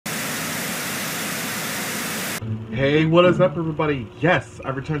Hey, what is up, everybody? Yes,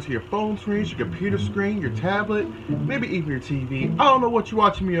 I've returned to your phone screens, your computer screen, your tablet, maybe even your TV. I don't know what you're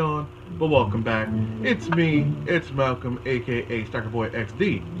watching me on, but welcome back. It's me, it's Malcolm, aka Boy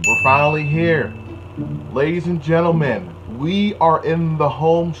XD. We're finally here. Ladies and gentlemen, we are in the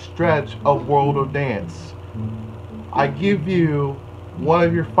home stretch of World of Dance. I give you one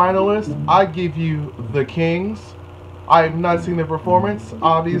of your finalists. I give you the Kings. I have not seen their performance,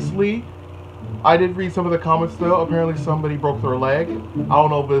 obviously. I did read some of the comments though. Apparently somebody broke their leg. I don't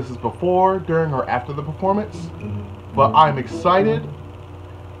know if this is before, during, or after the performance, but I'm excited.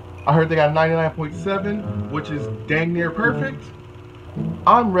 I heard they got 99.7, which is dang near perfect.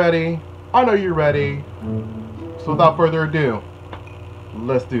 I'm ready. I know you're ready. So without further ado,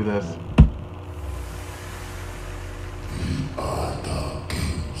 let's do this.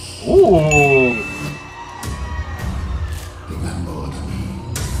 Ooh.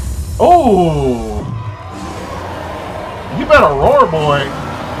 Oh! You better roar, boy.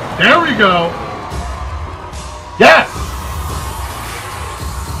 There we go. Yes!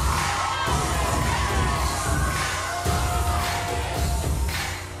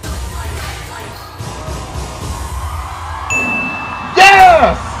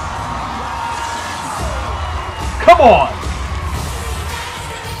 Yes! Come on!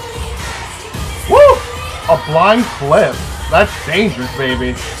 Woo! A blind flip. That's dangerous,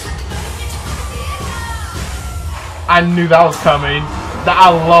 baby. I knew that was coming. I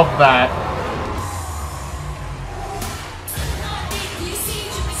love that.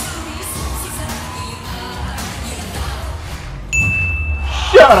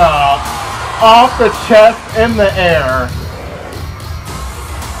 Shut up! Off the chest, in the air.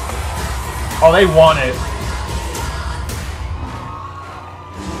 Oh, they want it.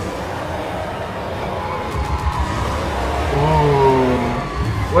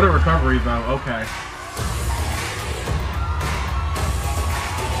 Ooh. What a recovery, though. Okay.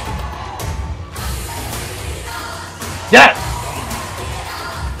 Yes!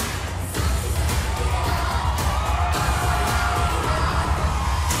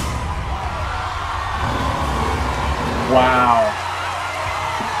 Wow.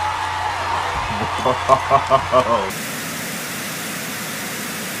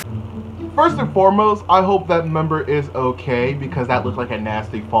 First and foremost, I hope that member is okay because that looked like a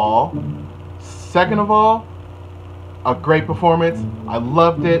nasty fall. Second of all, a great performance. I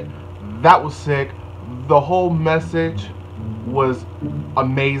loved it. That was sick. The whole message was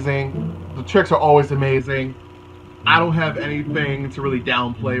amazing. The tricks are always amazing. I don't have anything to really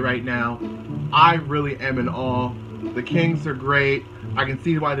downplay right now. I really am in awe. The Kings are great. I can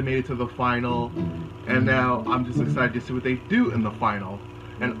see why they made it to the final. And now I'm just excited to see what they do in the final.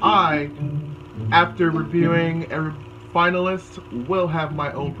 And I, after reviewing every finalist, will have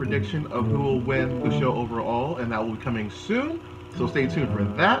my own prediction of who will win the show overall. And that will be coming soon. So stay tuned for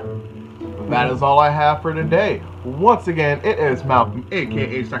that. That is all I have for today. Once again, it is Malcolm,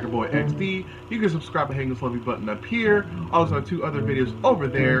 aka Boy XD. You can subscribe by hitting this lovely button up here. I also have 2 other videos over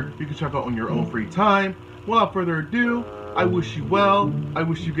there you can check out on your own free time. Without further ado, I wish you well, I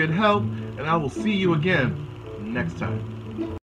wish you good health, and I will see you again next time.